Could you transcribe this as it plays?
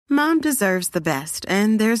Mom deserves the best,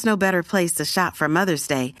 and there's no better place to shop for Mother's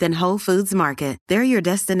Day than Whole Foods Market. They're your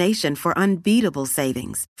destination for unbeatable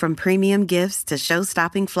savings, from premium gifts to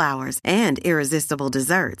show-stopping flowers and irresistible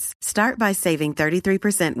desserts. Start by saving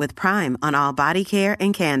 33% with Prime on all body care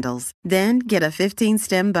and candles. Then get a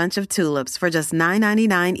 15-stem bunch of tulips for just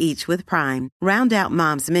 $9.99 each with Prime. Round out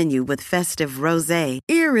Mom's menu with festive rosé,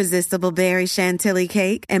 irresistible berry chantilly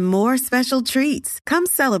cake, and more special treats. Come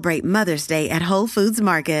celebrate Mother's Day at Whole Foods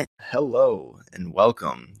Market. Hello and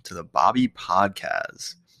welcome to the Bobby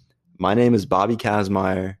Podcast. My name is Bobby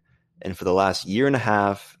Kazmaier, and for the last year and a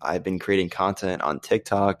half, I've been creating content on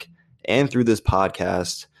TikTok and through this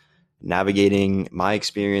podcast, navigating my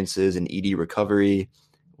experiences in ED recovery,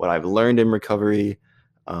 what I've learned in recovery,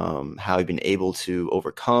 how I've been able to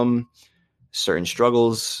overcome certain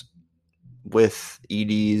struggles with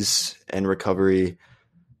EDs and recovery,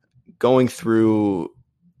 going through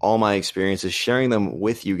all my experiences, sharing them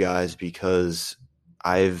with you guys because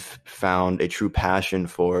I've found a true passion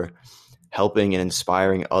for helping and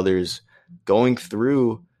inspiring others going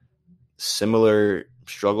through similar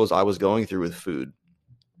struggles I was going through with food.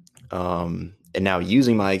 And now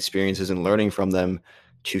using my experiences and learning from them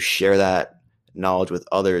to share that knowledge with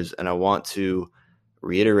others. And I want to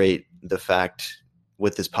reiterate the fact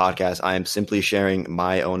with this podcast, I am simply sharing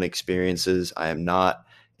my own experiences. I am not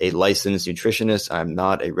a licensed nutritionist. I'm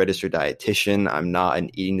not a registered dietitian. I'm not an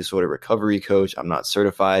eating disorder recovery coach. I'm not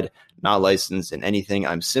certified, not licensed in anything.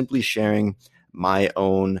 I'm simply sharing my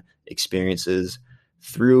own experiences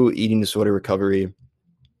through eating disorder recovery.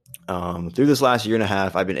 Through this last year and a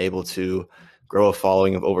half, I've been able to grow a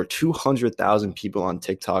following of over 200,000 people on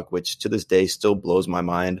TikTok, which to this day still blows my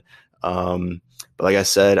mind. But like I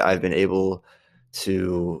said, I've been able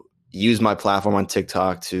to use my platform on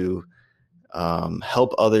TikTok to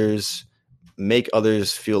help others, make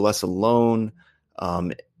others feel less alone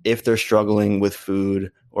if they're struggling with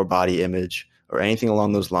food or body image or anything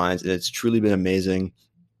along those lines. And it's truly been amazing.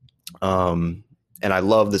 And I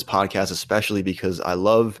love this podcast, especially because I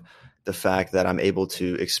love the fact that I'm able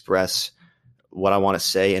to express what I want to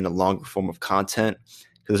say in a longer form of content,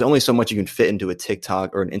 because there's only so much you can fit into a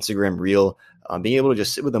TikTok or an Instagram reel. Being able to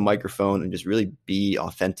just sit with a microphone and just really be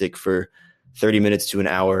authentic for 30 minutes to an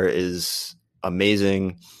hour is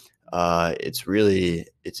amazing. It's truly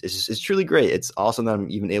great. It's awesome that I'm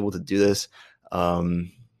even able to do this. So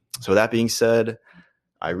with that being said,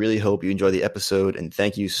 I really hope you enjoy the episode, and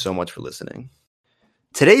thank you so much for listening.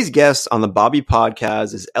 Today's guest on the Bobby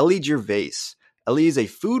Podcast is Ellie Gervais. Ellie is a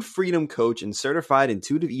food freedom coach and certified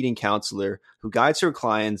intuitive eating counselor who guides her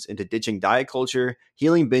clients into ditching diet culture,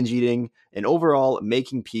 healing binge eating, and overall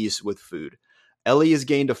making peace with food. Ellie has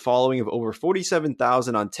gained a following of over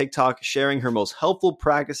 47,000 on TikTok, sharing her most helpful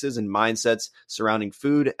practices and mindsets surrounding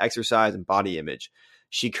food, exercise, and body image.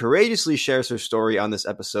 She courageously shares her story on this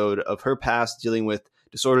episode of her past dealing with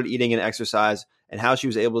disordered eating and exercise and how she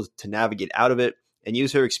was able to navigate out of it and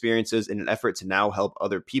use her experiences in an effort to now help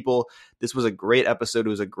other people. This was a great episode. It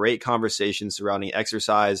was a great conversation surrounding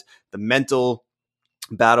exercise, the mental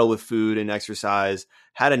battle with food and exercise,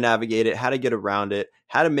 how to navigate it, how to get around it,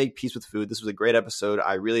 how to make peace with food. This was a great episode.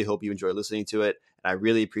 I really hope you enjoy listening to it. And I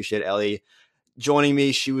really appreciate Ellie joining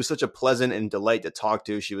me. She was such a pleasant and delight to talk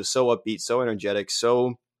to. She was so upbeat, so energetic,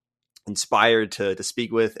 so inspired to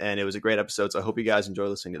speak with. And it was a great episode. So I hope you guys enjoy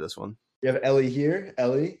listening to this one. We have Ellie here.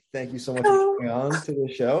 Ellie, thank you so much for coming on to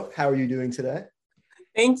the show. How are you doing today?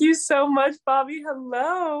 Thank you so much, Bobby.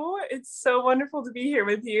 Hello. It's so wonderful to be here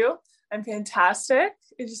with you. I'm fantastic.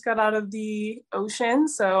 I just got out of the ocean,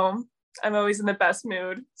 so I'm always in the best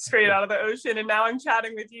mood, straight out of the ocean, and now I'm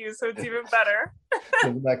chatting with you, so it's even better.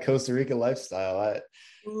 Living that Costa Rica lifestyle.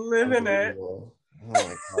 Living it. Oh my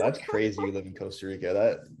God, that's crazy. You live in Costa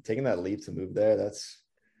Rica. Taking that leap to move there,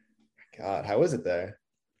 God, how is it there?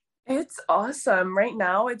 It's awesome. Right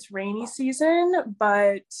now it's rainy season,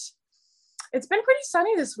 but it's been pretty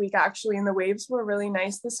sunny this week, actually, and the waves were really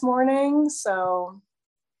nice this morning, so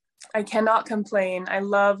I cannot complain. I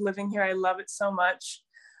love living here. I love it so much.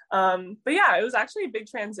 But yeah, it was actually a big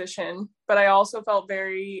transition, but I also felt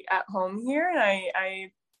very at home here.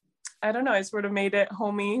 And I don't know, I sort of made it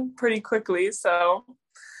homey pretty quickly. So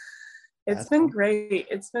it's been great.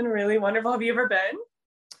 It's been really wonderful. Have you ever been?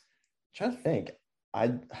 I'm trying to think.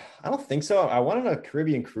 I don't think so. I went on a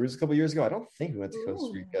Caribbean cruise a couple years ago. I don't think we went to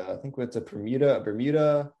Costa Rica. I think we went to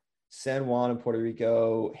Bermuda, San Juan in Puerto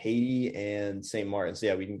Rico, Haiti, and St. Martin. So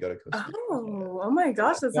yeah, we didn't go to Costa Rica. Oh my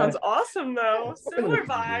gosh, that sounds awesome though. Similar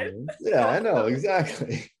vibe. Yeah, I know,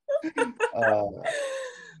 exactly.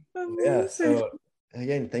 Yeah, so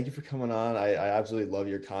again, thank you for coming on. I absolutely love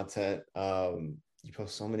your content. you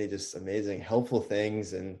post so many just amazing, helpful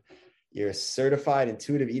things, and you're a certified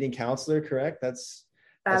intuitive eating counselor, correct? That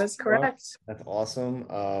That's is correct. That's awesome.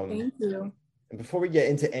 Thank you. And before we get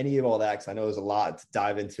into any of all that, because I know there's a lot to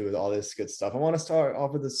dive into with all this good stuff, I want to start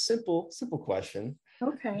off with a simple question.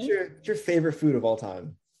 Okay. What's your favorite food of all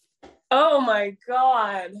time? Oh my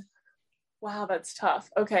God. Wow, that's tough.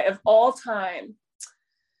 Okay, of all time.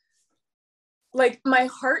 Like, my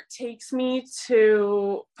heart takes me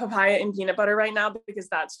to papaya and peanut butter right now, because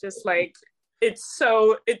that's just like, it's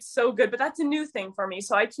so good, but that's a new thing for me.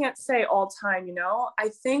 So I can't say all time, I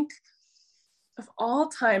think of all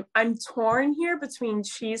time, I'm torn here between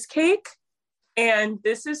cheesecake and,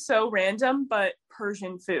 this is so random, but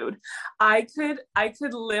Persian food. I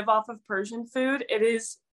could live off of Persian food. It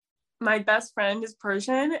is, my best friend is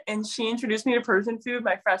Persian, and she introduced me to Persian food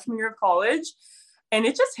my freshman year of college. And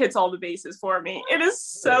it just hits all the bases for me. It is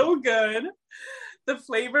so good. The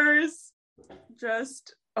flavors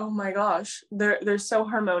just, oh my gosh, they're so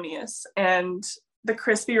harmonious. And the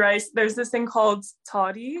crispy rice, there's this thing called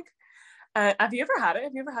tawdig. Have you ever had it?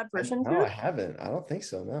 Have you ever had Persian food? No, I haven't. I don't think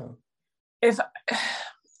so, no.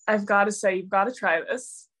 I've got to say, you've got to try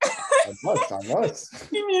this. I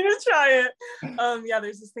must. You need to try it. Yeah,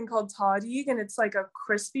 there's this thing called tawdig, and it's like a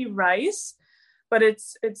crispy rice, but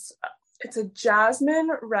it's a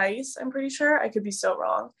jasmine rice, I'm pretty sure. I could be so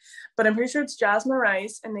wrong, but I'm pretty sure it's jasmine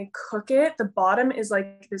rice, and they cook it. The bottom is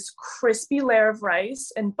like this crispy layer of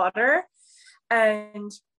rice and butter,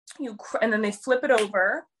 and then they flip it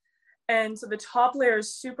over. And so the top layer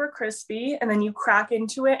is super crispy, and then you crack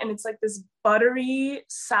into it, and it's like this buttery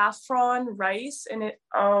saffron rice, and it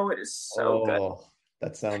is so good.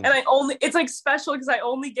 That sounds. And it's like special because I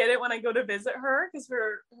only get it when I go to visit her, because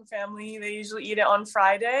her family, they usually eat it on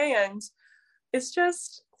Friday, and it's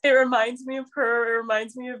just, it reminds me of her. It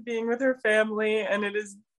reminds me of being with her family, and it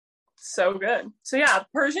is so good. So yeah,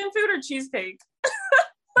 Persian food or cheesecake?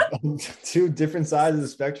 Two different sides of the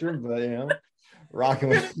spectrum, but rocking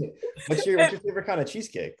with it. What's your favorite kind of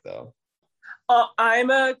cheesecake though? I'm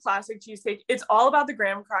a classic cheesecake. It's all about the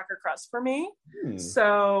graham cracker crust for me.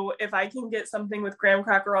 So if I can get something with graham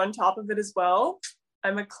cracker on top of it as well,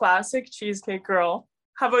 I'm a classic cheesecake girl.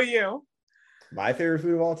 How about you? My favorite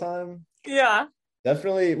food of all time? Yeah.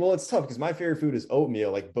 Definitely. Well, it's tough because my favorite food is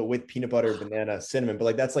oatmeal, but with peanut butter, banana, cinnamon.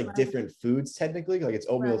 But that's like different foods technically. Like it's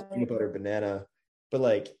oatmeal, it's peanut butter, banana.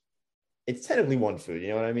 But it's technically one food. You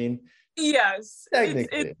know what I mean? Yes.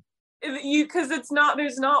 Technically. Because there's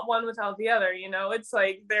not one without the other. It's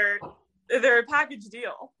like they're a package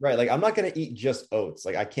deal. Right. Like I'm not gonna eat just oats.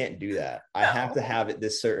 Like I can't do that. No. I have to have it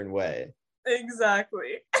this certain way.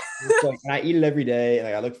 Exactly. And I eat it every day, and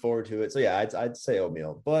I look forward to it. So yeah, I'd say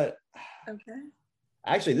oatmeal. But okay.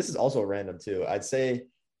 Actually, this is also random too. I'd say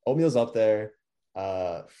oatmeal's up there.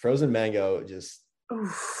 Frozen mango, just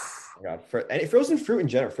and frozen fruit in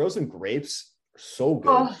general. Frozen grapes, so good.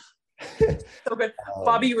 Oh, so good.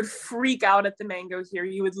 Bobby, you would freak out at the mango here.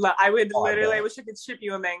 You would. I wish I could ship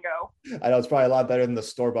you a mango. I know it's probably a lot better than the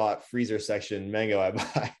store-bought freezer section mango I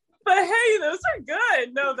buy. But hey, those are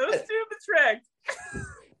good. No, those do the trick.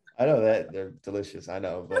 I know that they're delicious. I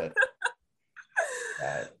know, but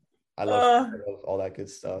I love all that good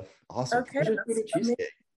stuff. Awesome. Okay, Persian food or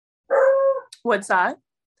cheesecake. What's that?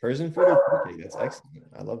 Persian food or cheesecake. That's excellent.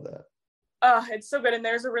 I love that. It's so good. And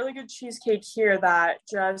there's a really good cheesecake here that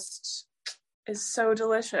just is so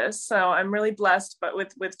delicious. So I'm really blessed, but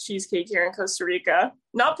with cheesecake here in Costa Rica.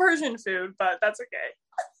 Not Persian food, but that's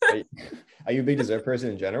okay. Are you a big dessert person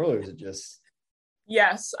in general, or is it just?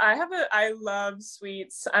 Yes, I love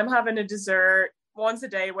sweets. I'm having a dessert once a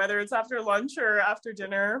day, whether it's after lunch or after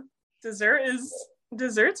dinner.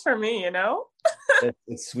 Desserts for me,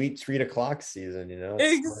 It's sweet treat o'clock season,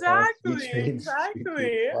 Exactly.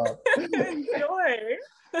 Enjoy.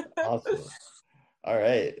 Awesome. All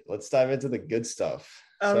right, let's dive into the good stuff.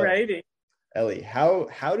 Alrighty. Ellie, how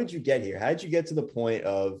did you get here? How did you get to the point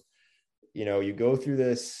of, you go through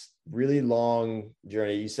this really long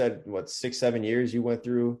journey? You said 6-7 years you went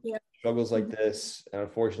through struggles like this, and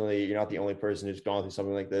unfortunately you're not the only person who's gone through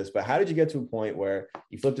something like this. But how did you get to a point where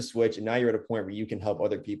you flipped a switch and now you're at a point where you can help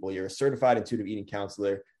other people? You're a certified intuitive eating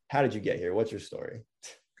counselor. How did you get here? What's your story?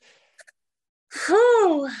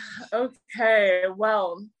 Okay,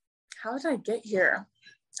 well, how did I get here?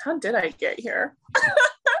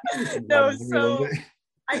 No, so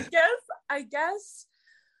I guess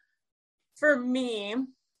for me,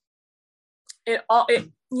 it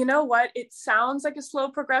sounds like a slow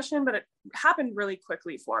progression, but it happened really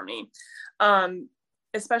quickly for me,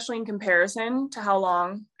 especially in comparison to how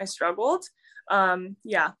long I struggled. So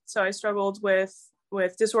I struggled with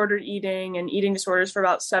with disordered eating and eating disorders for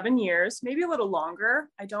about 7 years, maybe a little longer.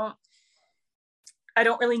 I don't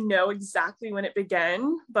really know exactly when it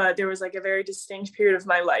began, but there was like a very distinct period of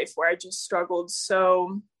my life where I just struggled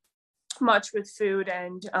so much with food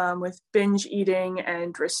and with binge eating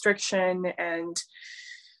and restriction and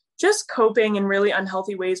just coping in really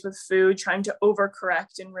unhealthy ways with food, trying to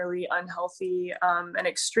overcorrect in really unhealthy and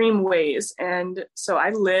extreme ways. And so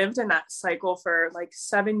I lived in that cycle for like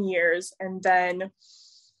 7 years. And then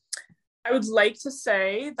I would like to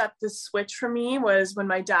say that the switch for me was when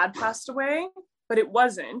my dad passed away, but it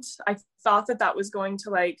wasn't. I thought that that was going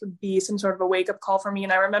to like be some sort of a wake up call for me.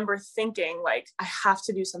 And I remember thinking like, I have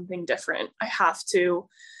to do something different. I have to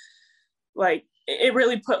like, it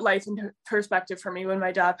really put life into perspective for me when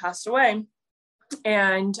my dad passed away.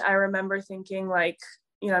 And I remember thinking like,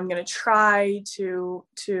 I'm going to try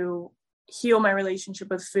to heal my relationship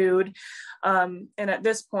with food. And at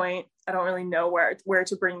this point, I don't really know where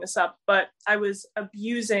to bring this up, but I was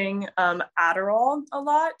abusing Adderall a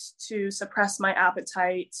lot to suppress my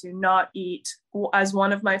appetite, to not eat. As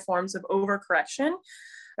one of my forms of overcorrection,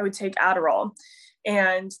 I would take Adderall.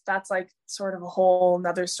 And that's like sort of a whole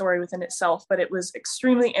nother story within itself, but it was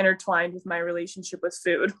extremely intertwined with my relationship with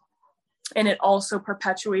food. And it also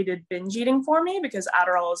perpetuated binge eating for me because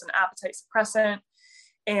Adderall is an appetite suppressant.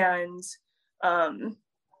 And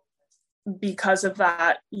because of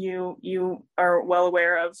that, you are well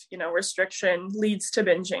aware of, restriction leads to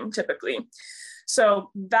binging typically. So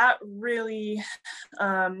that really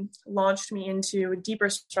launched me into deeper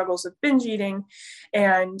struggles with binge eating.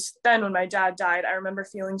 And then when my dad died, I remember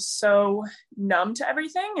feeling so numb to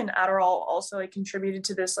everything. And Adderall also like contributed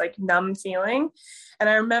to this like numb feeling. And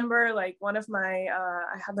I remember like one of my,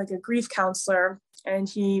 I had like a grief counselor, and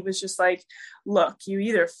he was just like, look, you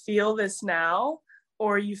either feel this now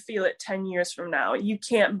or you feel it 10 years from now. You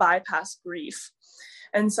can't bypass grief.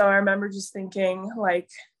 And so I remember just thinking like,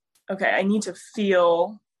 okay, I need to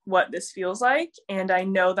feel what this feels like. And I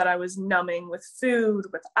know that I was numbing with food,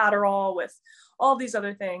 with Adderall, with all these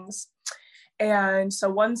other things. And so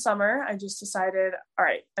one summer, I just decided, all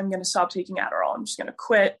right, I'm going to stop taking Adderall. I'm just going to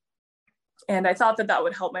quit. And I thought that that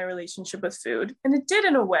would help my relationship with food. And it did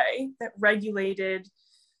in a way that regulated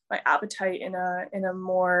my appetite in a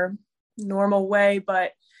more normal way.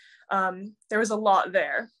 But there was a lot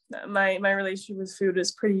there. My relationship with food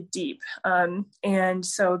is pretty deep. And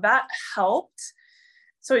so that helped.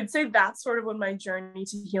 So I'd say that's sort of when my journey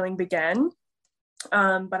to healing began.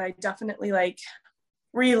 But I definitely like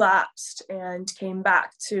relapsed and came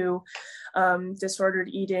back to disordered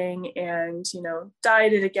eating and,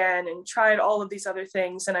 dieted again and tried all of these other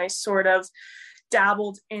things. And I sort of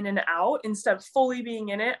dabbled in and out instead of fully being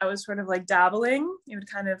in it. I was sort of like dabbling. It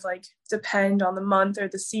would kind of like depend on the month or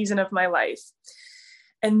the season of my life.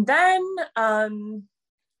 And then I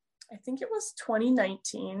think it was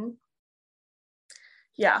 2019.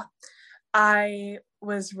 Yeah, I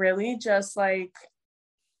was really just like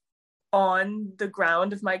on the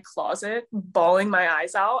ground of my closet, bawling my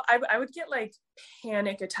eyes out. I would get like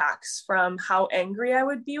panic attacks from how angry I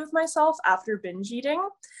would be with myself after binge eating.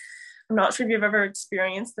 I'm not sure if you've ever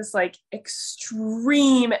experienced this like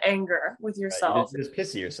extreme anger with yourself. You just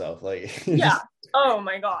piss at yourself. Like, yeah. Oh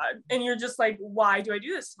my God. And you're just like, why do I do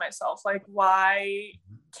this to myself? Like, why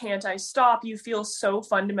can't I stop? You feel so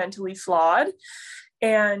fundamentally flawed.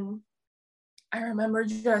 And I remember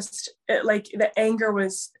just like the anger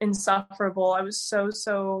was insufferable. I was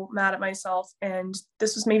so mad at myself. And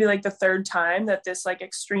this was maybe like the third time that this like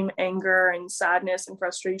extreme anger and sadness and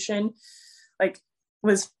frustration like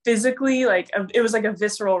was physically like, it was like a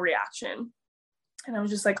visceral reaction. And I was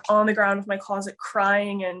just like on the ground of my closet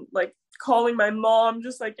crying and like calling my mom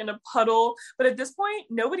just like in a puddle. But at this point,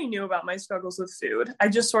 nobody knew about my struggles with food. I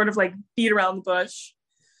just sort of like beat around the bush.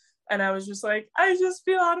 And I was just like, I just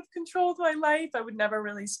feel out of control with my life. I would never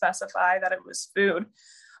really specify that it was food.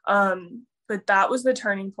 But that was the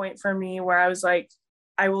turning point for me where I was like,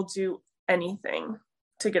 I will do anything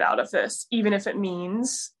to get out of this, even if it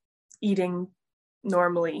means eating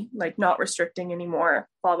normally, like not restricting anymore,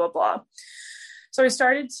 blah, blah, blah. So I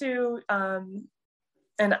started to,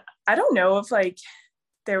 and I don't know if like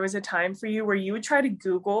there was a time for you where you would try to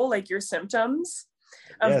Google like your symptoms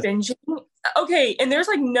of binging. Okay. And there's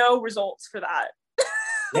like no results for that.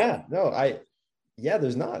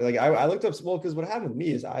 There's not. Like I looked up, well, because what happened with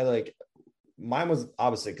me is mine was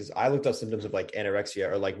opposite, because I looked up symptoms of like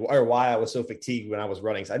anorexia or why I was so fatigued when I was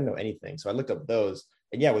running. So I didn't know anything. So I looked up those.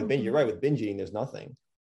 And yeah, with binge, you're right. With binge eating, there's nothing.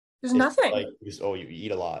 There's nothing. Like you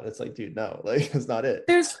eat a lot. It's like, dude, no, like that's not it.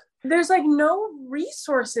 There's like no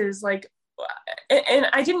resources. Like and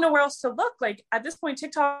I didn't know where else to look. Like at this point,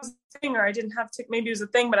 TikTok was a thing, or I didn't have maybe it was a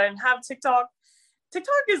thing, but I didn't have TikTok.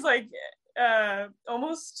 TikTok is like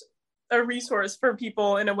almost a resource for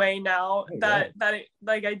people in a way now that it,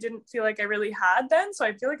 like I didn't feel like I really had then. So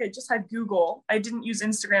I feel like I just had Google. I didn't use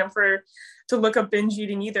Instagram to look up binge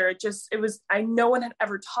eating either. No one had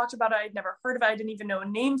ever talked about it. I'd never heard of it. I didn't even know a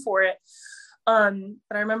name for it. But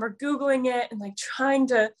I remember Googling it and like trying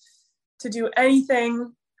to do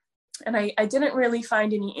anything. And I didn't really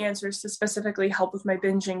find any answers to specifically help with my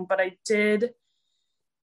binging, but I did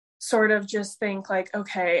sort of just think like,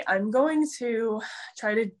 okay, I'm going to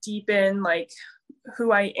try to deepen like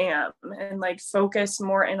who I am and like focus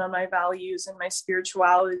more in on my values and my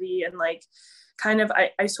spirituality. And like kind of,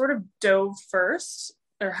 I sort of dove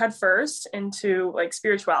head first into like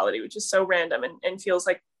spirituality, which is so random and feels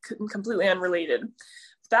like completely unrelated.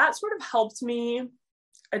 That sort of helped me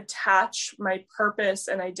attach my purpose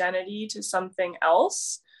and identity to something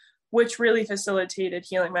else, which really facilitated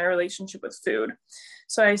healing my relationship with food.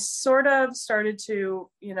 So I sort of started to,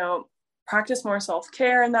 practice more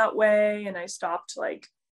self-care in that way. And I stopped like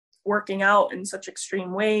working out in such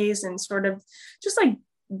extreme ways and sort of just like,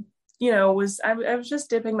 I was just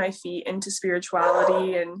dipping my feet into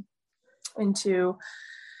spirituality and into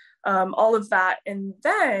all of that. And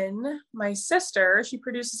then my sister, she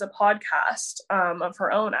produces a podcast of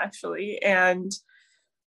her own actually. And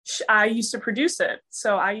I used to produce it.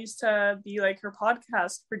 So I used to be like her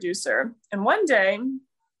podcast producer. And one day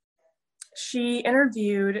she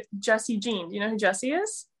interviewed Jessie Jean. Do you know who Jessie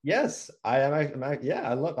is? Yes, I am. Yeah,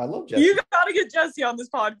 I love Jessie. You got to get Jessie on this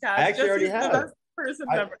podcast. I actually already have. The best person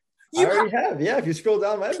ever. I already have. Yeah, if you scroll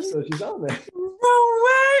down my episode, she's on there. No way.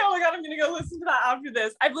 Oh my God, I'm going to go listen to that after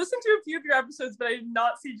this. I've listened to a few of your episodes, but I did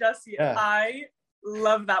not see Jessie. Yeah. I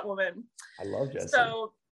love that woman. I love Jessie.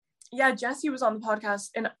 So yeah, Jessie was on the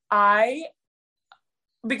podcast and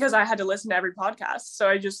because I had to listen to every podcast. So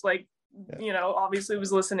I just like, obviously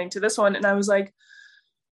was listening to this one and I was like,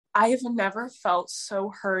 I have never felt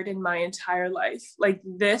so heard in my entire life. Like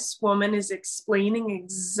this woman is explaining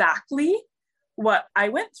exactly what I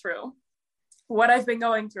went through, what I've been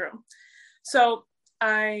going through. So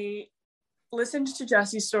I listened to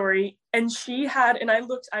Jessie's story and I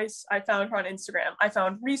found her on Instagram. I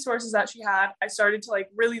found resources that she had. I started to like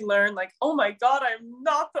really learn like, oh my God, I'm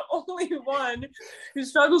not the only one who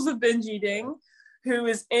struggles with binge eating, who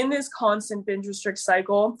is in this constant binge restrict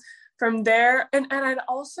cycle. From there, and I had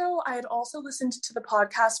also listened to the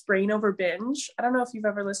podcast Brain Over Binge. I don't know if you've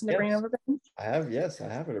ever listened to Brain Over Binge. I have, yes,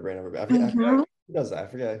 I have heard of Brain Over Binge. I forget who does that. I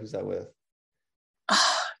forget who's that with.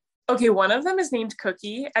 Okay, one of them is named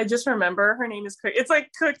Cookie. I just remember her name is Cookie. It's like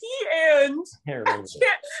Cookie and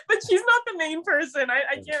but she's not the main person.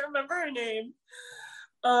 I can't remember her name.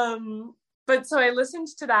 But so I listened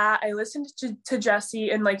to that. I listened to Jessie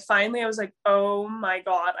and like finally I was like, oh my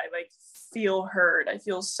God, I like feel heard. I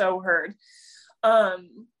feel so heard.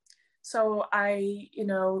 So I,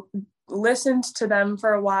 listened to them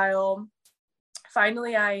for a while.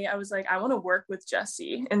 Finally, I was like, I want to work with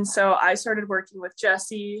Jessie. And so I started working with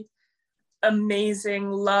Jessie. Amazing.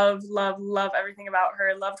 Love everything about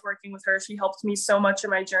her. Loved working with her. She helped me so much in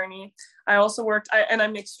my journey. I also and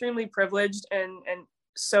I'm extremely privileged and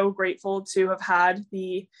so grateful to have had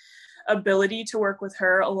the ability to work with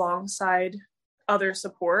her alongside other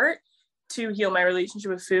support to heal my relationship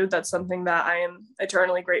with food. That's something that I am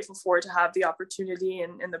eternally grateful for, to have the opportunity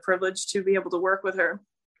and the privilege to be able to work with her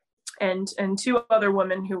and two other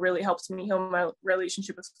women who really helped me heal my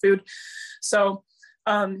relationship with food. So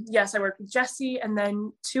yes, I worked with Jessie and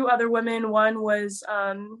then two other women. One was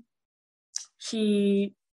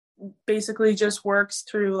she basically just works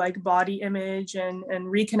through like body image and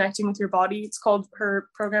reconnecting with your body. Her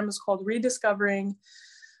program is called Rediscovering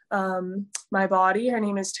My Body. Her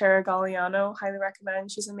name is Tara Galliano. Highly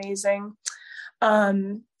recommend. She's amazing.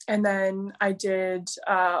 And then I did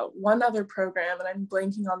one other program and I'm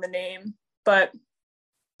blanking on the name, but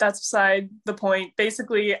that's beside the point.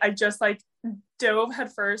 Basically, I just like dove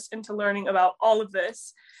headfirst into learning about all of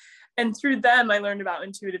this. And through them, I learned about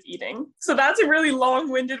intuitive eating. So that's a really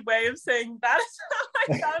long-winded way of saying that is how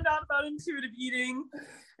I found out about intuitive eating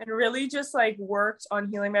and really just like worked on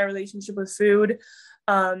healing my relationship with food.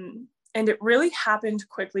 And it really happened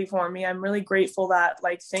quickly for me. I'm really grateful that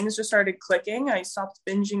like things just started clicking. I stopped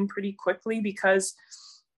binging pretty quickly because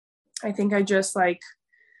I think I just like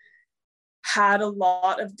had a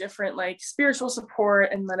lot of different like spiritual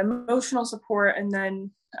support and then emotional support. And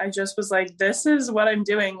then I just was like, this is what I'm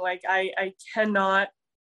doing. Like, I'm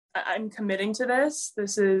committing to this.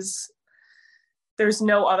 This there's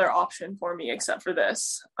no other option for me except for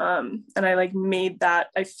this. And I like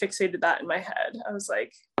I fixated that in my head. I was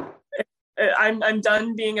like, I'm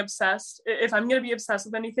done being obsessed. If I'm going to be obsessed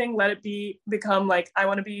with anything, let it become like, I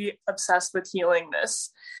want to be obsessed with healing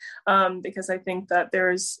this. Because I think that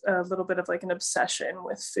there's a little bit of like an obsession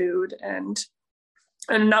with food, and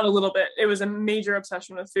not a little bit, it was a major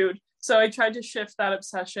obsession with food. So I tried to shift that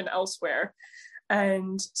obsession elsewhere.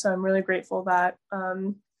 And so I'm really grateful that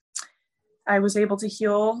I was able to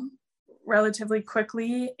heal relatively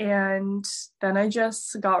quickly. And then I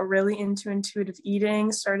just got really into intuitive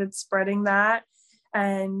eating, started spreading that,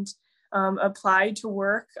 and applied to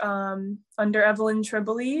work under Evelyn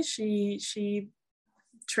Tribole. She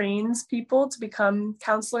trains people to become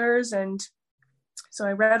counselors. And so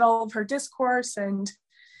I read all of her discourse and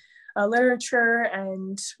literature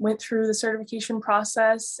and went through the certification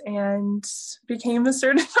process and became a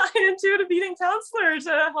certified intuitive eating counselor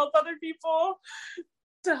to help other people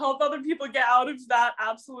get out of that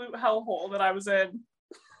absolute hellhole that I was in.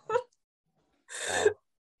 Wow.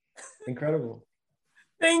 Incredible.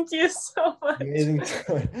 Thank you so much. Amazing.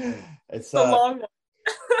 It's a long one.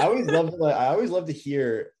 I always love to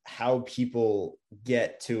hear how people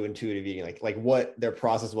get to intuitive eating, like what their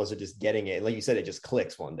process was of just getting it. Like you said, it just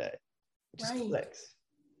clicks one day. It just clicks.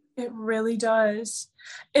 It really does.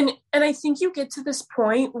 And I think you get to this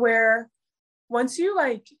point where once you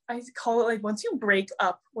I call it like, once you break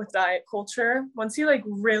up with diet culture, once you like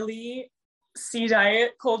really see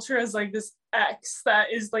diet culture as like this X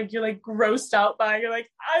that is like, you're like grossed out by, you're like,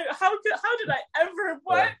 how did I ever,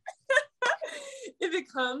 what? Yeah. It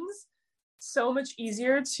becomes so much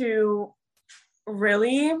easier to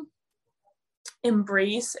really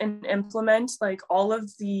embrace and implement like all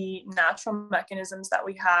of the natural mechanisms that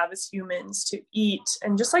we have as humans to eat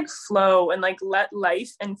and just like flow and like let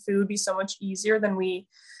life and food be so much easier than we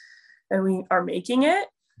are making it.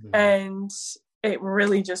 Mm-hmm. And it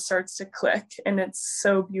really just starts to click, and it's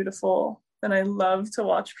so beautiful. And I love to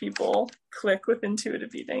watch people click with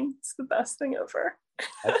intuitive eating. It's the best thing ever.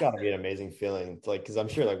 That's gotta be an amazing feeling. It's like, because I'm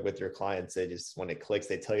sure like with your clients, they just, when it clicks,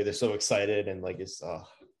 they tell you they're so excited, and like it's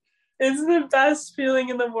the best feeling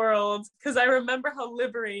in the world, because I remember how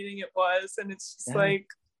liberating it was, and it's just like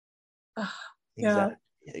exactly.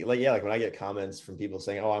 Like when I get comments from people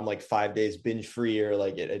saying, oh, I'm like 5 days binge free, or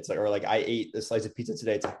like it's like, or like I ate a slice of pizza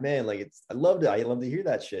today, it's like, man, like I love to hear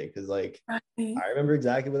that shit, because like right. I remember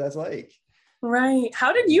exactly what that's like. Right.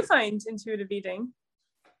 How did you find intuitive eating?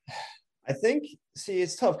 I think,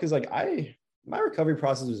 it's tough because like my recovery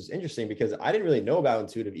process was interesting because I didn't really know about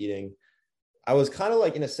intuitive eating. I was kind of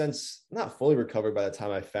like, in a sense, not fully recovered by the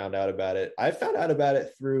time I found out about it. I found out about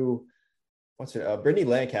it through, Brittany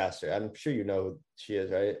Lancaster. I'm sure you know who she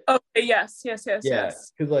is, right? Oh, yes. Yeah,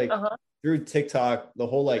 because like through TikTok, the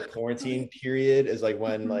whole like quarantine period is like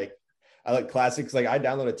when like I like classics. Like I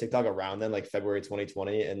downloaded TikTok around then, like February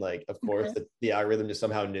 2020, and like of course the algorithm just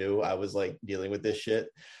somehow knew I was like dealing with this shit.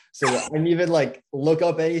 So I didn't even like look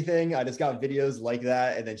up anything. I just got videos like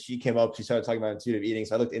that, and then she came up. She started talking about intuitive eating,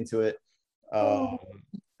 so I looked into it.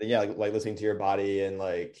 Like listening to your body and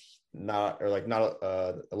like not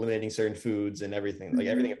eliminating certain foods and everything, like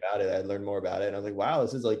everything about it. I learned more about it, and I was like, wow,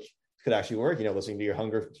 this is like could actually work. Listening to your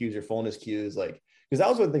hunger cues, your fullness cues, like. Because that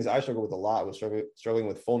was one of the things I struggled with a lot, was struggling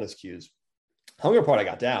with fullness cues. Hunger part I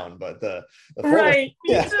got down, but the fullness, right.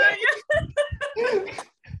 Yeah.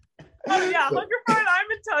 Oh yeah, hunger part I'm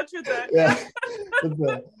in touch with it. Yeah.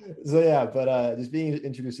 But just being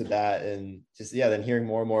introduced to that, and just then hearing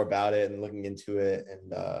more and more about it and looking into it,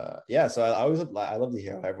 and so I love to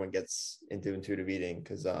hear how everyone gets into intuitive eating,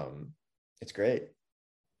 because it's great.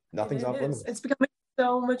 Nothing's off limits. It's becoming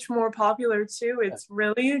so much more popular too. It's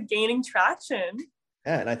really gaining traction.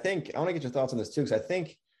 Yeah, and I think I want to get your thoughts on this too, because I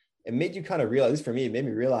think it made you kind of realize, at least for me, it made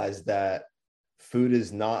me realize that food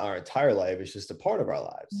is not our entire life; it's just a part of our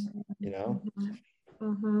lives.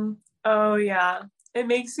 Mm-hmm. Oh yeah, it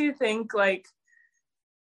makes you think. Like,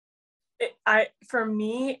 for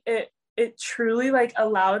me, it truly like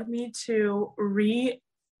allowed me to regain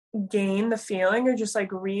the feeling, or just like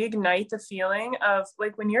reignite the feeling of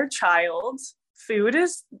like when you're a child, food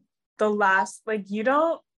is the last, like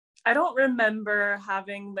I don't remember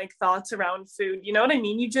having like thoughts around food. You know what I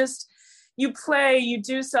mean? You play, you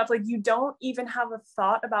do stuff, like you don't even have a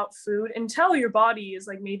thought about food until your body is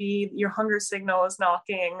like, maybe your hunger signal is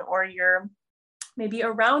knocking, or you're maybe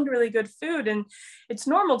around really good food, and it's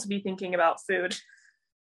normal to be thinking about food.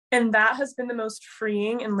 And that has been the most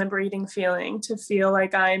freeing and liberating feeling, to feel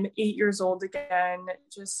like I'm 8 years old again,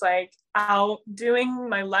 just like out doing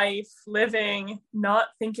my life, living, not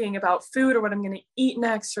thinking about food or what I'm going to eat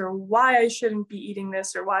next, or why I shouldn't be eating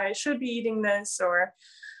this, or why I should be eating this, or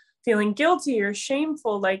feeling guilty or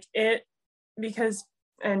shameful, like it, because,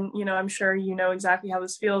 and, you know, I'm sure you know exactly how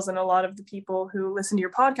this feels. And a lot of the people who listen to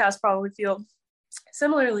your podcast probably feel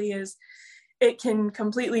similarly, is it can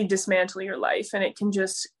completely dismantle your life, and it can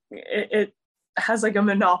just, it has like a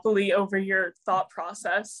monopoly over your thought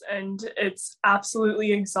process, and it's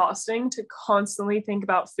absolutely exhausting to constantly think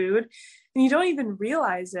about food, and you don't even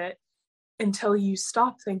realize it until you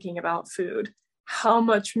stop thinking about food, how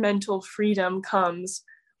much mental freedom comes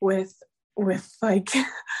with like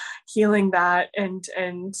healing that,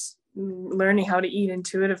 and learning how to eat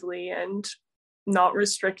intuitively and not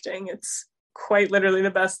restricting. It's quite literally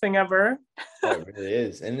the best thing ever. Oh, it really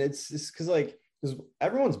is. And it's just because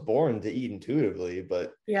everyone's born to eat intuitively,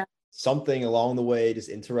 but yeah, something along the way just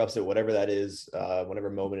interrupts it, whatever that is, whatever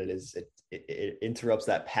moment it is, it interrupts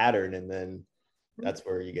that pattern, and then that's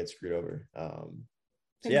where you get screwed over.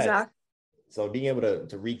 exactly. So being able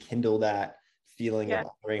to rekindle that feeling of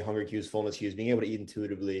hunger cues, fullness cues, being able to eat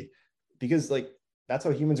intuitively, because like that's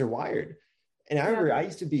how humans are wired. And I remember I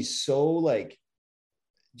used to be so like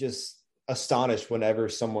just astonished whenever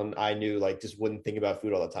someone I knew like just wouldn't think about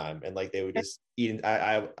food all the time, and like they would just eat. It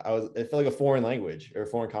felt like a foreign language or a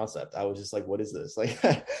foreign concept. I was just like, what is this? Like,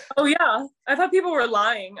 oh yeah, I thought people were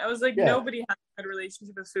lying. I was like, nobody has a good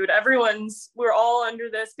relationship with food. We're all under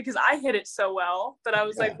this, because I hit it so well that I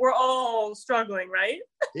was like, we're all struggling, right?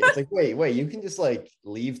 It's like, wait, you can just like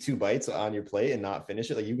leave 2 bites on your plate and not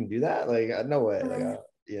finish it? Like, you can do that? Like, no way. Like,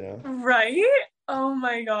 you know, right? Oh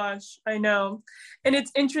my gosh, I know. And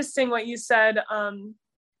it's interesting what you said,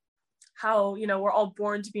 how, you know, we're all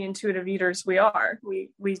born to be intuitive eaters.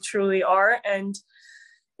 We truly are. And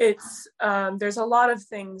it's there's a lot of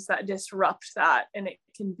things that disrupt that, and it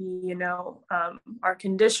can be, you know, our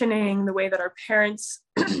conditioning, the way that our parents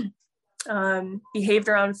behaved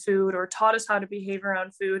around food or taught us how to behave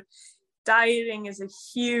around food. Dieting is a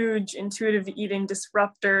huge intuitive eating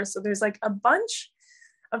disruptor. So there's like a bunch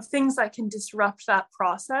of things that can disrupt that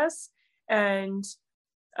process, and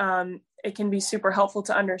it can be super helpful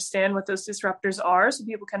to understand what those disruptors are, so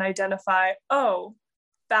people can identify, oh,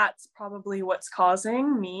 that's probably what's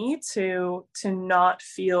causing me to not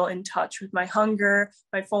feel in touch with my hunger,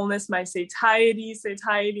 my fullness, my satiety.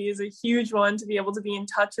 Satiety is a huge one. To be able to be in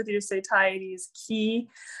touch with your satiety is key.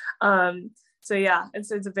 So yeah,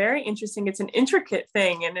 it's a very interesting, it's an intricate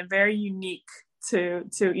thing, and a very unique to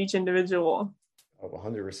each individual. Oh,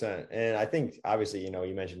 100%. And I think obviously, you know,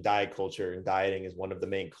 you mentioned diet culture, and dieting is one of the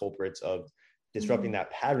main culprits of disrupting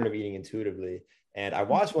that pattern of eating intuitively. And I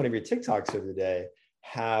watched one of your TikToks the other day,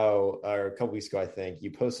 or a couple weeks ago, I think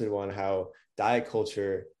you posted one, how diet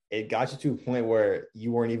culture, it got you to a point where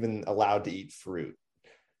you weren't even allowed to eat fruit.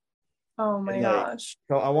 Oh my gosh.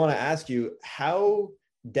 So I want to ask you, how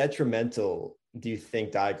detrimental do you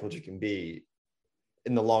think diet culture can be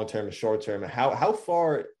in the long term and short term? How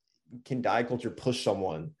far can diet culture push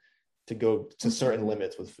someone to go to certain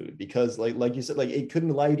limits with food? Because like you said, like it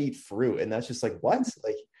couldn't allow you to eat fruit, and that's just like, what?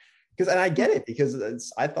 Like, because, and I get it,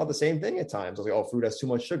 because I thought the same thing at times. I was like, oh, fruit has too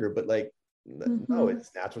much sugar, but like, no,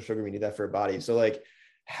 it's natural sugar. We need that for our body. So like,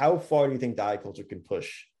 how far do you think diet culture can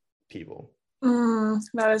push people?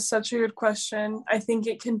 That is such a good question. I think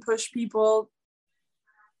it can push people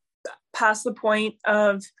past the point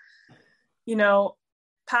of, you know,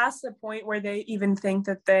 past the point where they even think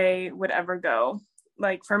that they would ever go.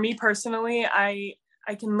 Like for me personally, I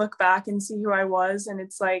can look back and see who I was, and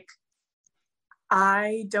it's like,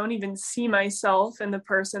 I don't even see myself in the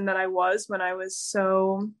person that I was when I was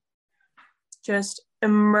so just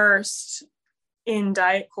immersed in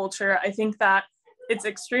diet culture. I think that it's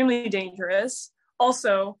extremely dangerous.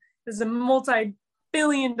 Also, this is a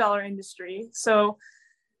multi-billion-dollar industry. So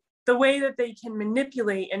the way that they can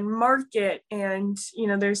manipulate and market, and, you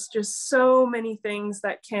know, there's just so many things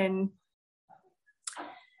that can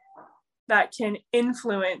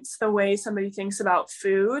influence the way somebody thinks about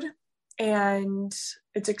food. And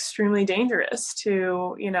it's extremely dangerous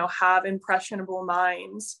to, you know, have impressionable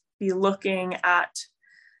minds be looking at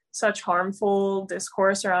such harmful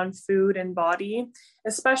discourse around food and body,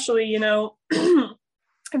 especially, you know,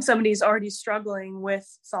 if somebody's already struggling with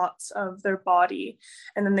thoughts of their body,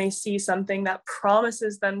 and then they see something that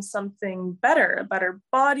promises them something better, a better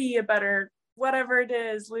body, a better whatever it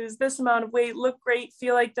is, lose this amount of weight, look great,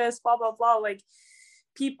 feel like this, blah, blah, blah. Like,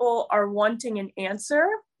 people are wanting an answer,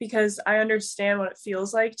 because I understand what it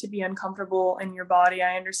feels like to be uncomfortable in your body.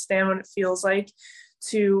 I understand what it feels like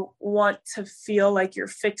to want to feel like you're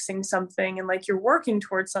fixing something and like you're working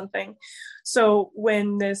towards something. So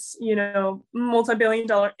when this, multi-billion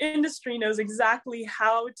dollar industry knows exactly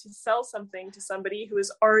how to sell something to somebody who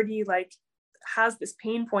is already like has this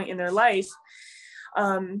pain point in their life,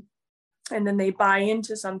 and then they buy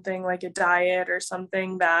into something like a diet or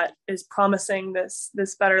something that is promising this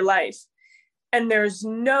better life, and there's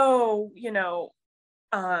no,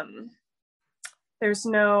 there's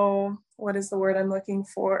no, what is the word I'm looking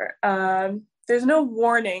for? There's no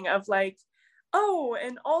warning of like, oh,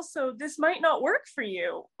 and also this might not work for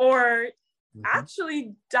you, or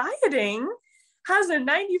actually dieting has a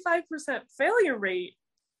 95% failure rate,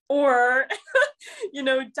 or,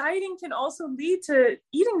 dieting can also lead to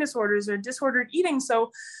eating disorders or disordered eating.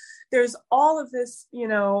 So there's all of this,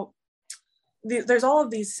 there's all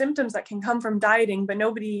of these symptoms that can come from dieting, but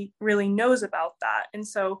nobody really knows about that. And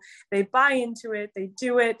so they buy into it, they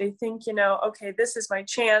do it, they think, okay, this is my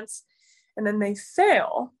chance. And then they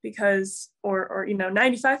fail because, or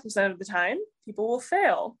 95% of the time, people will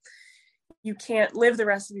fail. You can't live the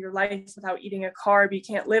rest of your life without eating a carb. You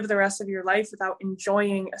can't live the rest of your life without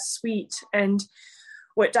enjoying a sweet. And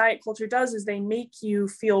what diet culture does is they make you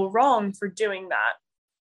feel wrong for doing that.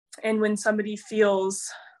 And when somebody feels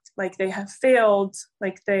like they have failed,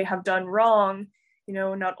 like they have done wrong,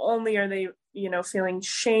 not only are they, feeling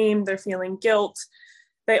shame, they're feeling guilt,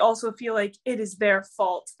 they also feel like it is their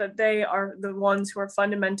fault, that they are the ones who are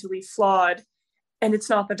fundamentally flawed, and it's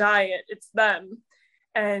not the diet, it's them.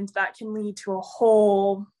 And that can lead to a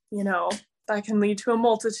whole, that can lead to a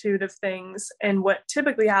multitude of things. And what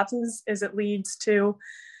typically happens is it leads to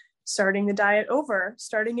starting the diet over,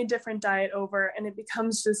 starting a different diet over, and it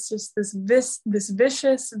becomes just this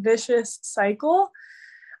vicious cycle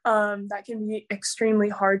that can be extremely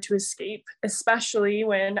hard to escape, especially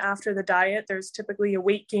when after the diet there's typically a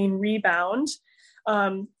weight gain rebound,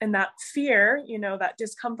 and that fear, that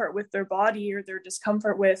discomfort with their body or their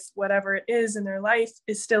discomfort with whatever it is in their life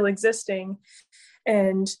is still existing,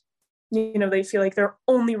 and they feel like their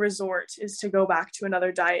only resort is to go back to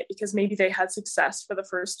another diet because maybe they had success for the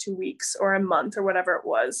first 2 weeks or a month or whatever it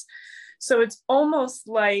was. So it's almost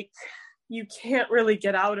like you can't really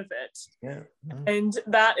get out of it. Yeah. And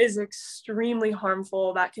that is extremely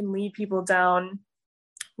harmful. That can lead people down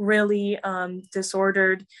really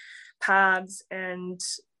disordered paths, and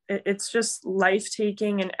it's just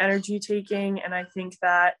life-taking and energy-taking. And I think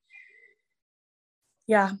that,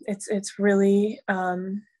 it's really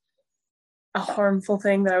a harmful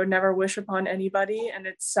thing that I would never wish upon anybody. And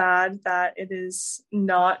it's sad that it is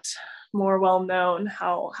not more well known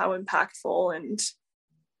how impactful and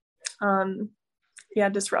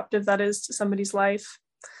disruptive that is to somebody's life.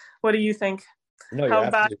 What do you think? No,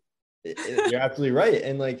 you're absolutely right.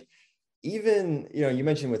 And like, even, you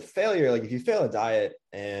mentioned with failure, like if you fail a diet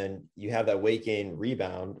and you have that weight gain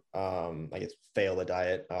rebound, I guess fail a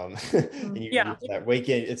diet, and you that weight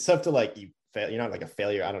gain, it's tough to like, you fail, you're not like a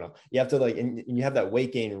failure. I don't know. You have to like, and you have that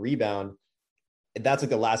weight gain rebound. That's like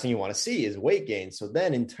the last thing you want to see is weight gain. So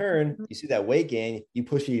then in turn, you see that weight gain, you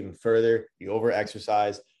push it even further, you over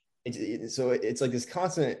exercise. So it's like this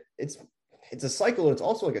constant, it's a cycle. It's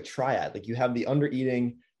also like a triad. Like you have the under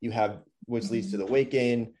eating, you have, which leads to the weight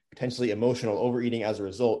gain, potentially emotional overeating as a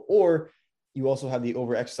result, or you also have the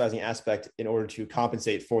over exercising aspect in order to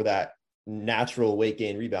compensate for that natural weight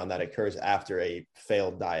gain rebound that occurs after a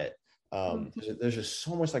failed diet. There's just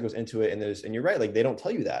so much that goes into it, and you're right, like they don't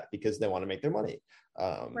tell you that because they want to make their money,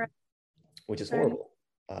 which is horrible.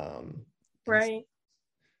 Right.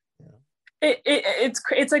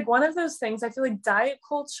 It's like one of those things. I feel like diet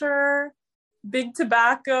culture, big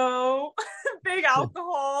tobacco, big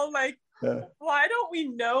alcohol, like why don't we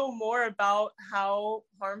know more about how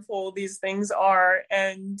harmful these things are?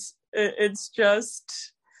 And it's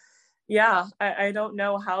just, I don't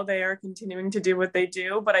know how they are continuing to do what they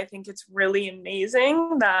do, but I think it's really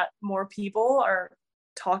amazing that more people are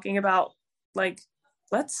talking about like,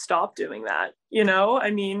 let's stop doing that.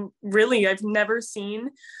 I mean, really, I've never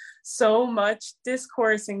seen so much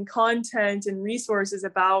discourse and content and resources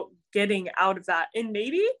about getting out of that. And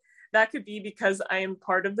maybe that could be because I am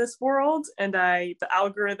part of this world and the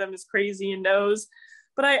algorithm is crazy and knows,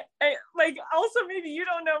 but I like, also maybe you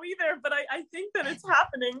don't know either, but I think that it's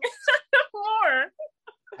happening more.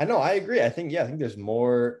 I know, I agree. I think there's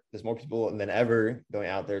more people than ever going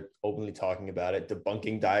out there openly talking about it,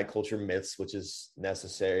 debunking diet culture myths, which is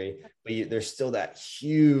necessary. But there's still that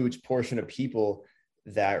huge portion of people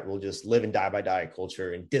that will just live and die by diet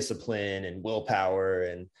culture and discipline and willpower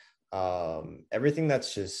and everything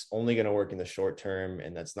that's just only going to work in the short term,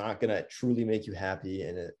 and that's not going to truly make you happy.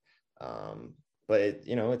 And it, but it,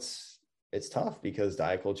 it's tough because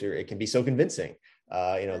diet culture, it can be so convincing.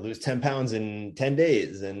 Lose 10 pounds in 10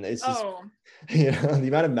 days. And it's just, the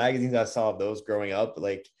amount of magazines I saw of those growing up,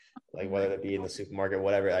 like whether it be in the supermarket,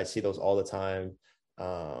 whatever, I see those all the time.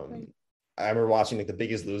 I remember watching like The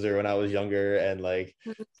Biggest Loser when I was younger, and like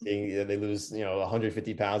seeing they lose,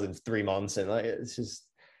 150 pounds in 3 months. And like, it's just,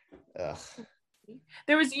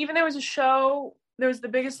 There was a show, there was The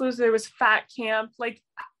Biggest Loser, there was Fat Camp. Like,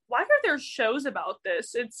 why are there shows about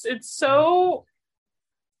this? It's so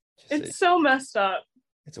messed up.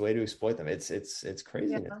 It's a way to exploit them. It's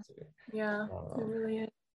crazy. Yeah, it really is.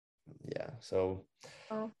 Yeah. So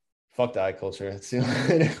fuck diet culture.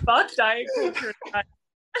 Fuck diet culture.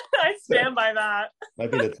 I stand by that.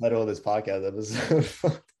 Might be the title of this podcast episode.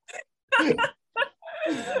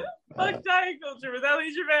 Fuck diet culture with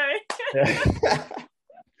Ellie Gervais.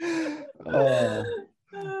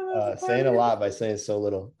 Saying a lot by saying so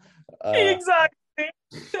little. Exactly.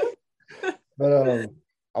 But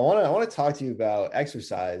I want to talk to you about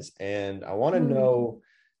exercise, and I want to know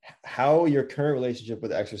how your current relationship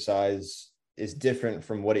with exercise is different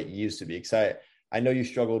from what it used to be. Because I know you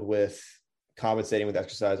struggled with compensating with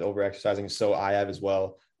exercise, over exercising. So I have as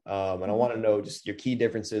well. And I want to know just your key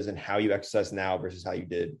differences in how you exercise now versus how you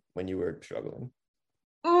did when you were struggling.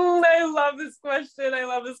 I love this question. I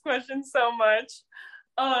love this question so much.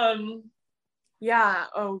 Yeah.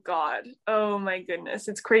 Oh God. Oh my goodness.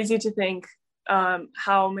 It's crazy to think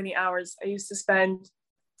how many hours I used to spend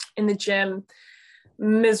in the gym,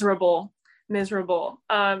 miserable,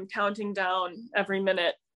 counting down every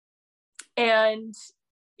minute. And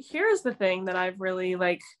here's the thing that I've really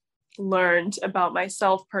learned about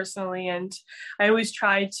myself personally, and I always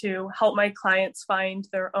try to help my clients find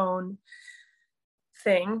their own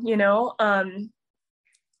thing.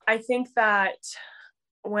 I think that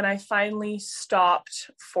when I finally stopped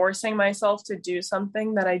forcing myself to do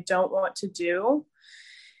something that I don't want to do,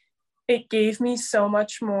 it gave me so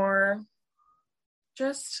much more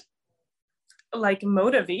just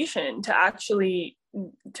motivation to actually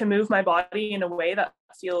to move my body in a way that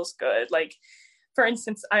feels good. Like, for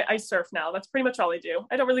instance, I surf now. That's pretty much all I do.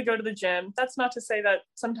 I don't really go to the gym. That's not to say that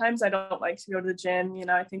sometimes I don't like to go to the gym.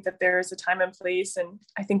 I think that there is a time and place, and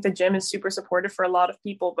I think the gym is super supportive for a lot of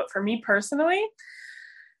people. But for me personally,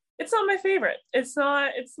 it's not my favorite. It's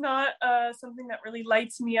not something that really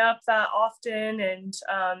lights me up that often. And,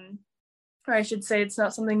 or I should say, it's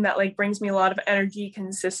not something that brings me a lot of energy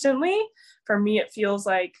consistently. For me, it feels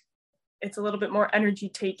like it's a little bit more energy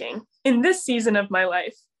taking in this season of my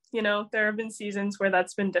life. There have been seasons where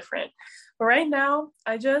that's been different, but right now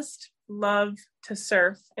I just love to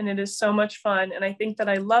surf, and it is so much fun. And I think that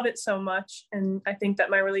I love it so much. And I think that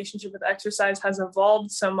my relationship with exercise has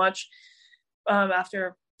evolved so much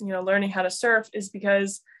after, learning how to surf, is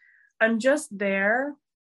because I'm just there.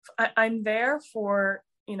 I'm there for,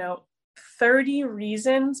 30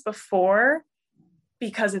 reasons before,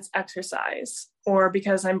 because it's exercise or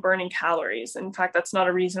because I'm burning calories. In fact, that's not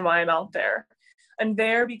a reason why I'm out there. I'm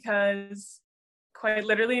there because, quite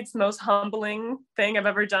literally, it's the most humbling thing I've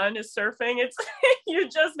ever done is surfing. It's you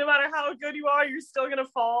just, no matter how good you are, you're still gonna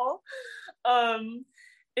fall. I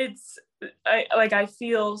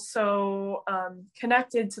feel so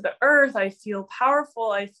connected to the earth. I feel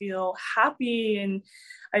powerful. I feel happy, and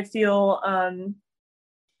I feel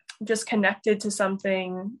just connected to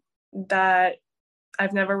something that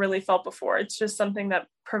I've never really felt before. It's just something that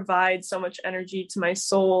provides so much energy to my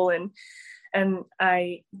soul, and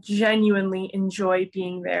I genuinely enjoy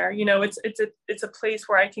being there. It's a place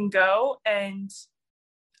where I can go and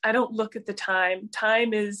I don't look at the time.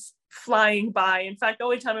 Time is flying by. In fact, the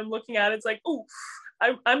only time I'm looking at it's like, oh,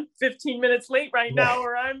 I'm 15 minutes late right now,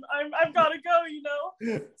 or I've got to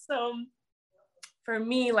go. So for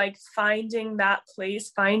me, finding that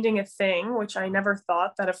place, finding a thing, which I never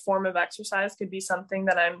thought that a form of exercise could be something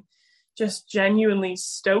that I'm just genuinely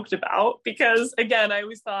stoked about, because again, I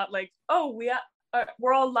always thought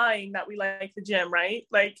we're all lying that we like the gym, right?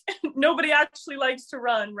 Nobody actually likes to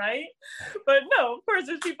run, right? But no, of course,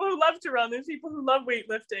 there's people who love to run. There's people who love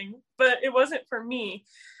weightlifting, but it wasn't for me.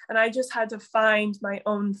 And I just had to find my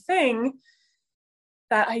own thing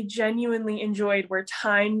that I genuinely enjoyed, where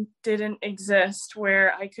time didn't exist,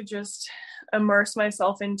 where I could just immerse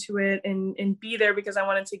myself into it and be there because I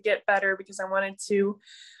wanted to get better, because I wanted to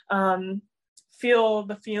feel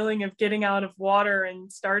the feeling of getting out of water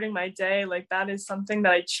and starting my day. That is something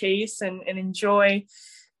that I chase and enjoy.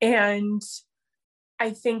 And I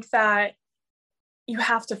think that you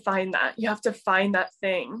have to find that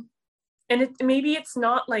thing. And maybe it's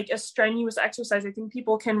not a strenuous exercise. I think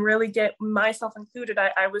people can really get, myself included.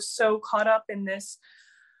 I was so caught up in this,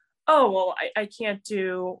 oh, well, I can't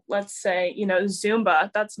do, let's say, Zumba.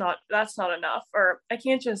 That's not enough. Or I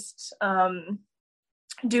can't just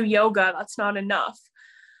do yoga. That's not enough.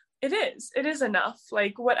 It is enough.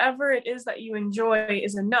 Like whatever it is that you enjoy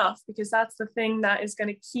is enough, because that's the thing that is going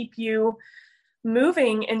to keep you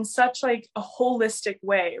moving in such like a holistic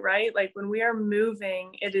way, right? Like when we are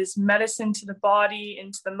moving, it is medicine to the body,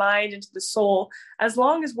 into the mind, into the soul, as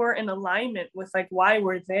long as we're in alignment with like why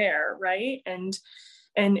we're there, right? And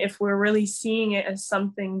if we're really seeing it as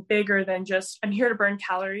something bigger than just, I'm here to burn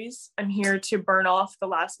calories, I'm here to burn off the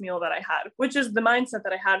last meal that I had, which is the mindset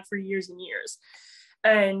that I had for years and years.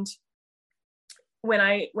 And when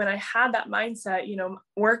I had that mindset,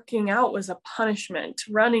 working out was a punishment,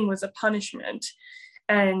 running was a punishment.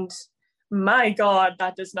 And my God,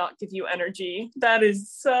 that does not give you energy. That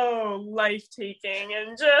is so life-taking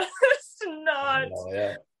and just not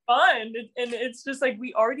fun. And it's just like,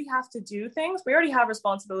 we already have to do things. We already have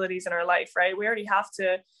responsibilities in our life, right? We already have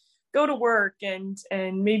to go to work and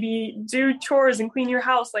maybe do chores and clean your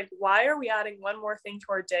house. Like, why are we adding one more thing to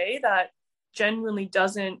our day that genuinely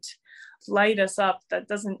doesn't light us up, that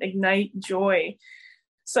doesn't ignite joy?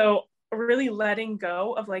 So really letting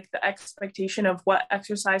go of like the expectation of what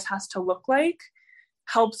exercise has to look like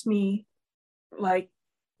helps me, like,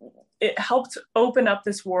 it helped open up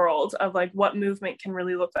this world of like what movement can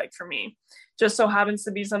really look like for me. Just so happens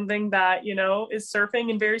to be something that, is surfing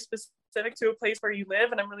and very specific to a place where you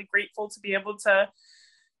live. And I'm really grateful to be able to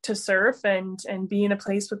surf and be in a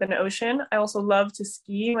place with an ocean. I also love to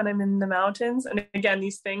ski when I'm in the mountains. And again,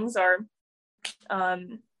 these things are,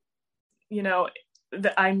 I'm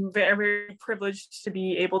very, very privileged to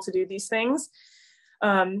be able to do these things.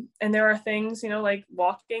 And there are things, like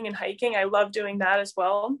walking and hiking. I love doing that as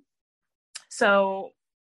well. So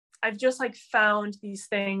I've just like found these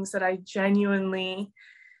things that I genuinely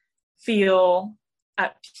feel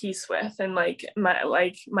at peace with, and like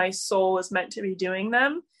my soul is meant to be doing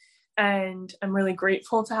them. And I'm really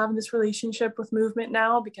grateful to have this relationship with movement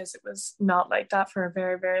now, because it was not like that for a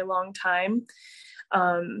very, very long time.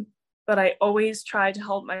 But I always try to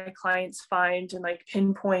help my clients find and like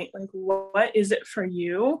pinpoint, like, what is it for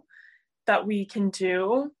you that we can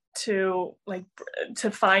do to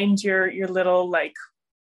find your little like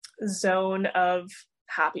zone of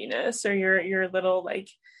happiness, or your little like,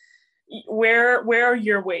 where are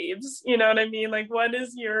your waves? You know what I mean? Like, what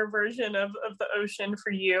is your version of the ocean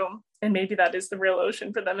for you? And maybe that is the real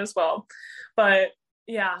ocean for them as well. But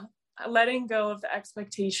yeah, letting go of the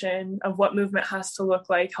expectation of what movement has to look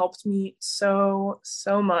like helped me so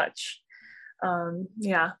much.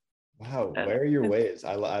 Yeah. Wow. Where are your waves?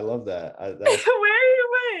 I love that. Where are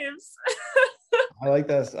your waves? I like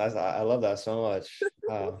that. I love that so much.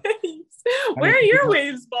 Where are your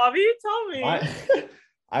waves, Bobby? Tell me.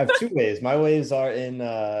 I have two waves. My waves are in,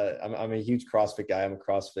 I'm a huge CrossFit guy. I'm a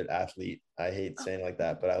CrossFit athlete. I hate saying it like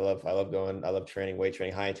that, but I love training, weight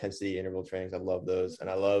training, high intensity interval trainings. I love those. And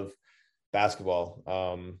I love basketball.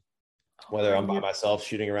 Whether I'm by myself,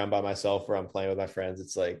 shooting around by myself, or I'm playing with my friends,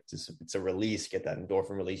 it's like, it's a release, get that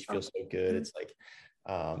endorphin release. You feel so good. It's like,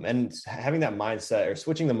 and having that mindset, or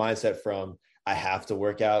switching the mindset from I have to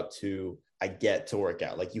work out to I get to work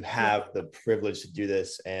out. Like, you have the privilege to do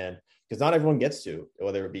this. And because not everyone gets to,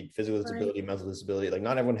 whether it be physical disability, mental disability, like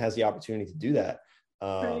not everyone has the opportunity to do that.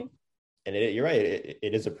 And you're right.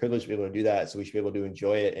 It is a privilege to be able to do that. So we should be able to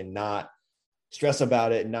enjoy it and not stress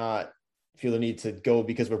about it, not feel the need to go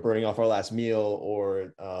because we're burning off our last meal,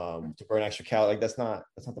 or to burn extra calories. Like, that's not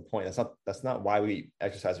the point. That's not why we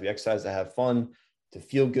exercise. We exercise to have fun, to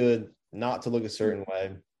feel good, not to look a certain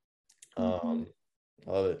way. I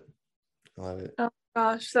love it. Oh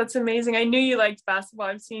gosh, that's amazing. I knew you liked basketball.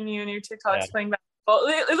 I've seen you in your TikToks playing basketball.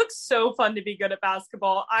 It looks so fun to be good at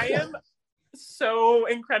basketball. I am so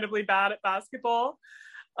incredibly bad at basketball.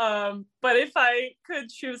 But if I could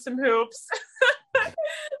shoot some hoops,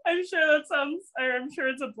 I'm sure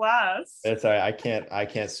it's a blast. It's all right. I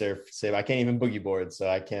can't surf. I can't even boogie board, so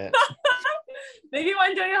I can't. Maybe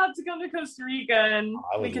one day I'll have to come to Costa Rica and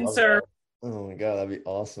we can surf. That. Oh my God, that'd be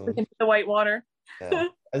awesome. We can hit the white water. Yeah.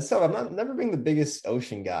 And so I'm never being the biggest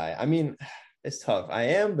ocean guy. I mean, it's tough. I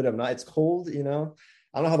am, but I'm not. It's cold, I don't know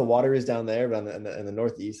how the water is down there, but in the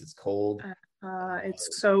Northeast, it's cold.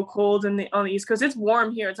 It's so cold on the East Coast. It's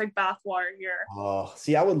warm here. It's like bath water here. Oh,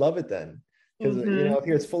 see, I would love it then, because up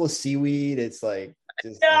here it's full of seaweed. It's like,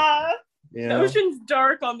 the ocean's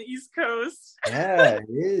dark on the East Coast. Yeah, it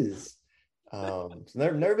is. So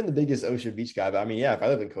never been the biggest ocean beach guy, but I mean, yeah, if I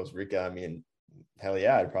lived in Costa Rica, I mean, hell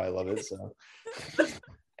yeah, I'd probably love it. So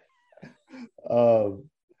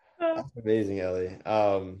that's amazing, Ellie.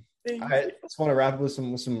 I just want to wrap up with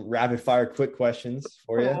some rapid fire quick questions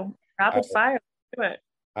for you. Rapid fire. Do it.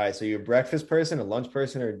 All right. So you're a breakfast person, a lunch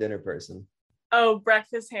person, or a dinner person? Oh,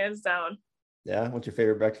 breakfast hands down. Yeah. What's your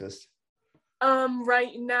favorite breakfast?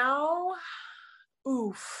 Right now,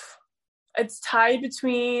 oof. It's tied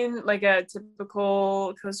between like a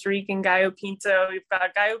typical Costa Rican gallo pinto. We've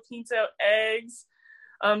got gallo pinto, eggs,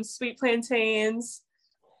 sweet plantains,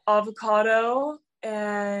 avocado,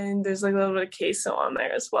 and there's like a little bit of queso on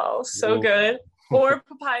there as well. So Ooh. good. Or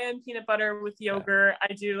papaya and peanut butter with yogurt.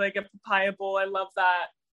 I do like a papaya bowl. I love that.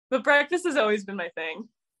 But breakfast has always been my thing.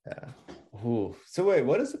 Yeah. Ooh. So wait,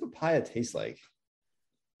 what does the papaya taste like?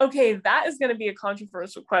 Okay, that is going to be a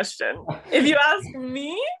controversial question. If you ask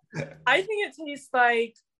me, I think it tastes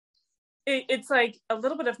like it's like a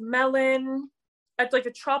little bit of melon. It's like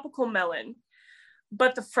a tropical melon.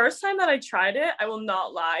 But the first time that I tried it, I will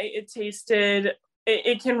not lie, it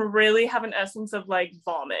can really have an essence of like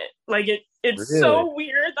vomit. Like it's Really? so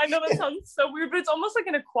weird. I know that sounds so weird, but it's almost like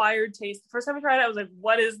an acquired taste. The first time I tried it, I was like,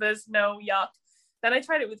 what is this? No, yuck. Then I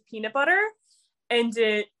tried it with peanut butter, and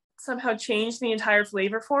it somehow changed the entire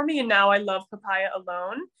flavor for me. And now I love papaya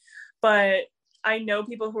alone. But I know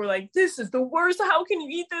people who are like, this is the worst. How can you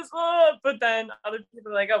eat this? But then other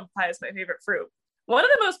people are like, oh, papaya is my favorite fruit. One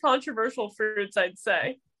of the most controversial fruits, I'd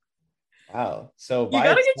say. Wow. So you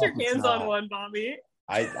got to get your hands on one, Bobby.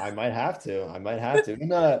 I might have to. And,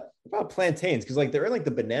 what about plantains? Because like they're in like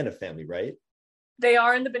the banana family, right? They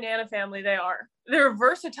are in the banana family. They're a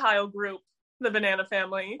versatile group, the banana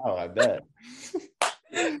family. Oh, I bet.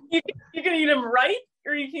 You can eat them ripe,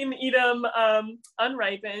 or you can eat them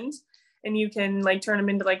unripened, and you can like turn them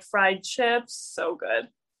into like fried chips. So good.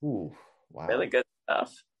 Ooh, wow. Really good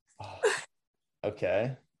stuff. Oh,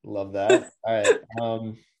 okay. Love that. All right.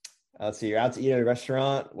 Let's see. You're out to eat at a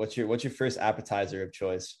restaurant. What's your first appetizer of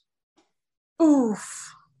choice?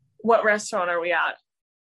 Oof. What restaurant are we at?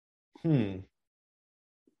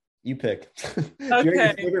 You pick. Okay.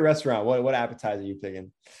 Your favorite restaurant. What appetizer are you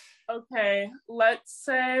picking? Okay. Let's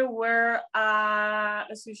say we're at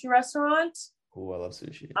a sushi restaurant. Ooh, I love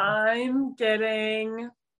sushi. I'm getting.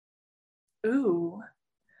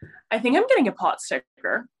 I think I'm getting a pot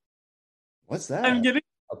sticker. What's that? I'm getting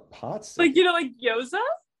a pot sticker. Like, like gyoza?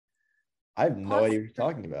 I have no idea what you're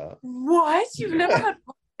talking about. What? You've never had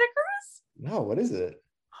pot stickers? No, what is it?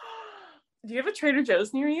 Do you have a Trader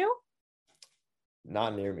Joe's near you?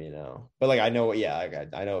 Not near me, no. But like I know, yeah,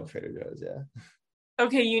 I know of Trader Joe's, yeah.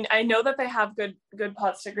 Okay, I know that they have good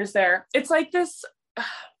pot stickers there. It's like this.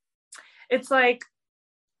 It's like,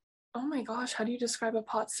 oh my gosh, how do you describe a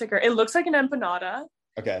pot sticker? It looks like an empanada.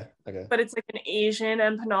 Okay. But it's like an Asian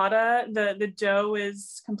empanada. The dough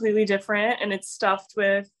is completely different, and it's stuffed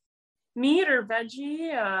with meat or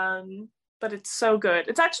veggie. But it's so good.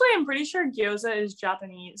 It's actually, I'm pretty sure gyoza is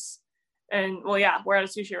Japanese. And well, yeah, we're at a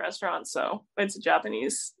sushi restaurant, so it's a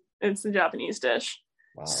Japanese dish.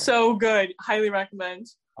 Wow. So good. Highly recommend.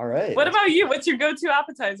 All right. What about you? What's your go-to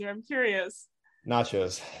appetizer? I'm curious.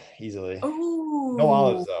 Nachos, easily. Ooh. No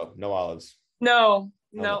olives, though. No olives. No.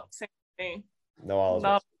 Same thing. No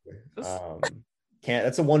olives.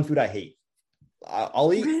 That's the one food I hate.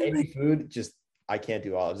 I'll eat any food, just I can't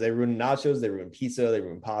do olives. They ruin nachos, they ruin pizza, they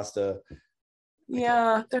ruin pasta.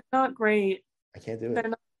 Yeah, they're not great. I can't do it. They're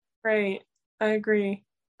not great. I agree.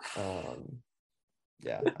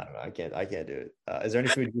 Yeah, I don't know. I can't do it. Is there any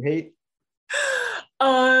food you hate?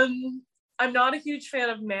 I'm not a huge fan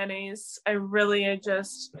of mayonnaise. I really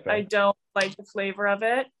I don't like the flavor of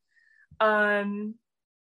it.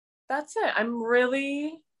 That's it. I'm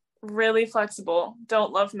really, really flexible.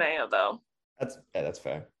 Don't love mayo though. That's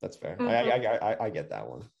fair. That's fair. Mm-hmm. I get that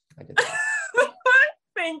one. I get that.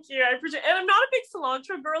 Thank you. I appreciate it. And I'm not a big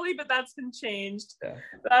cilantro girly, but that's been changed. Yeah.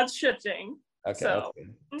 That's shifting. Okay. So,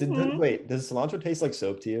 wait, does cilantro taste like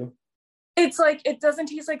soap to you? It's like, it doesn't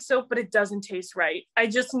taste like soap, but it doesn't taste right. I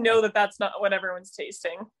just know that that's not what everyone's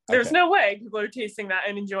tasting. There's no way people are tasting that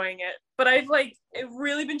and enjoying it. But I've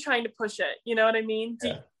really been trying to push it. You know what I mean?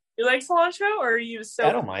 Yeah. Do you like cilantro, or are you soap?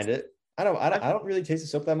 I don't mind it. I don't really taste the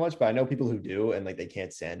soap that much, but I know people who do, and like they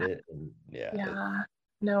can't stand it. And yeah.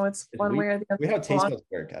 No, it's one way or the other. We have taste buds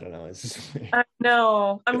work. I don't know. It's just weird. I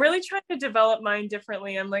know. I'm really trying to develop mine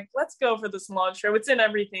differently. I'm like, let's go for the cilantro. It's in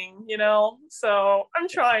everything, So I'm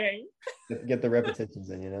trying. Get the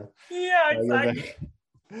repetitions in, Yeah, exactly.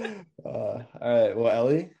 All right. Well,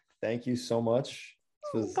 Ellie, thank you so much.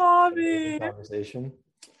 This was Bobby. a conversation.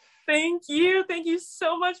 Thank you. Thank you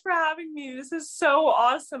so much for having me. This is so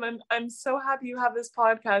awesome. I'm so happy you have this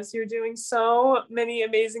podcast. You're doing so many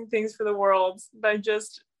amazing things for the world by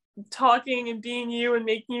just talking and being you and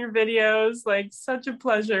making your videos. Like, such a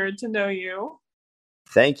pleasure to know you.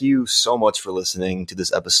 Thank you so much for listening to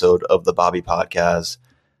this episode of the Bobby Podcast.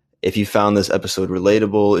 If you found this episode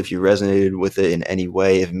relatable, if you resonated with it in any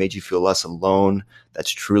way, if it made you feel less alone,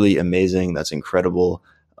 that's truly amazing. That's incredible.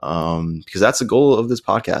 Because that's the goal of this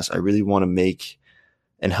podcast. I really want to make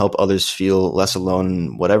and help others feel less alone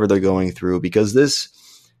in whatever they're going through, because this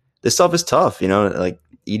stuff is tough. Like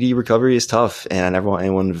ED recovery is tough, and I never want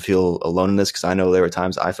anyone to feel alone in this, because I know there were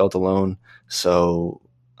times I felt alone. So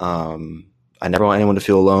I never want anyone to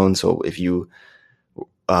feel alone. So if you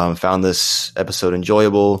found this episode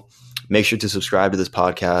enjoyable, make sure to subscribe to this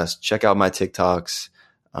podcast. Check out my TikToks.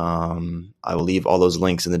 I will leave all those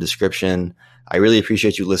links in the description. I really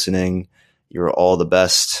appreciate you listening. You're all the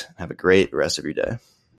best. Have a great rest of your day.